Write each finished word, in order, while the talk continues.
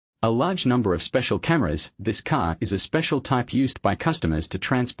A large number of special cameras. This car is a special type used by customers to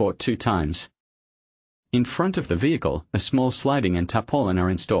transport 2 times. In front of the vehicle, a small sliding and tarpaulin are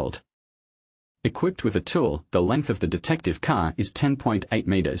installed. Equipped with a tool, the length of the detective car is 10.8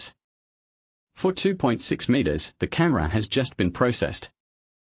 meters. For 2.6 meters, the camera has just been processed.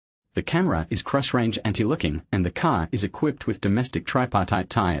 The camera is cross-range anti-looking, and the car is equipped with domestic tripartite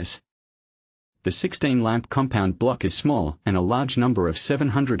tires. The 16-lamp compound block is small and a large number of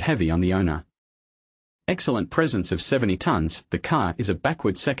 700 heavy on the owner. Excellent presence of 70 tons. The car is a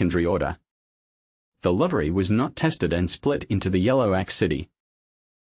backward secondary order. The lottery was not tested and split into the yellow Axe City.